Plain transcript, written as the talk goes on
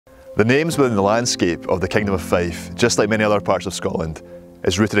The names within the landscape of the Kingdom of Fife, just like many other parts of Scotland,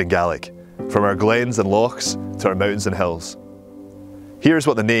 is rooted in Gaelic, from our glens and lochs to our mountains and hills. Here's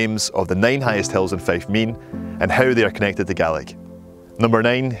what the names of the 9 highest hills in Fife mean and how they are connected to Gaelic. Number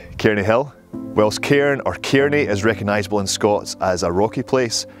 9, Cairney Hill. Whilst Cairn or Kearney is recognisable in Scots as a rocky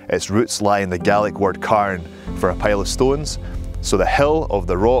place, its roots lie in the Gaelic word cairn for a pile of stones. So the hill of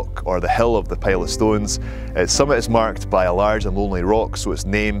the rock, or the hill of the pile of stones, its summit is marked by a large and lonely rock, so its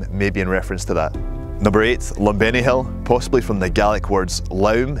name may be in reference to that. Number 8, Lumbenny Hill, possibly from the Gaelic words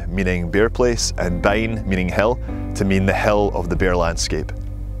laum, meaning bare place, and bain, meaning hill, to mean the hill of the bare landscape.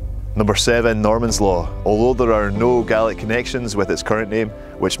 Number 7, Norman's Law. Although there are no Gaelic connections with its current name,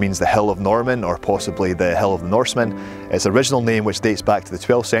 which means the Hill of Norman, or possibly the Hill of the Norsemen, its original name, which dates back to the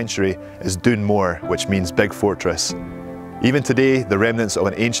 12th century, is Dún Mór, which means big fortress. Even today, the remnants of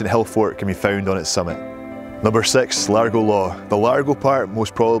an ancient hill fort can be found on its summit. Number 6, Largo Law. The Largo part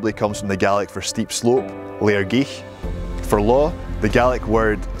most probably comes from the Gaelic for steep slope, Lairgich. For law, the Gaelic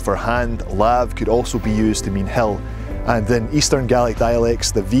word for hand, lav, could also be used to mean hill, and in Eastern Gaelic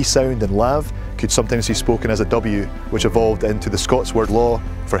dialects, the V sound in lav could sometimes be spoken as a W, which evolved into the Scots word law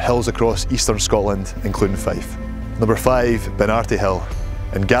for hills across eastern Scotland, including Fife. Number 5, Benarty Hill.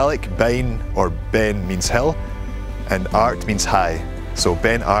 In Gaelic, Bain or Ben means hill, and Art means high, so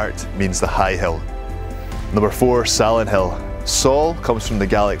Ben Art means the high hill. Number 4, Salin Hill. Sol comes from the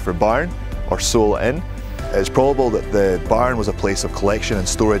Gaelic for barn, or Sol Inn. It's probable that the barn was a place of collection and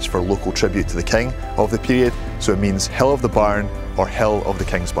storage for local tribute to the king of the period, so it means hill of the barn or hill of the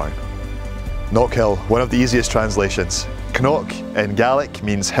king's barn. Knock Hill, one of the easiest translations. Knock in Gaelic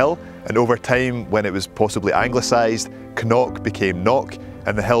means hill, and over time, when it was possibly anglicised, Knock became Knock,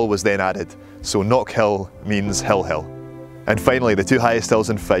 and the hill was then added. So Knock Hill means hill hill. And finally, the 2 highest hills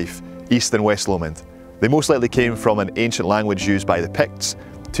in Fife, East and West Lomond. They most likely came from an ancient language used by the Picts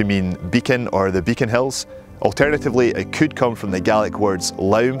to mean beacon or the Beacon Hills. Alternatively, it could come from the Gaelic words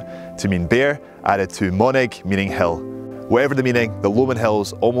laum to mean bare, added to monig meaning hill. Whatever the meaning, the Lomond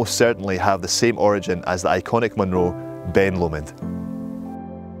Hills almost certainly have the same origin as the iconic Munro, Ben Lomond.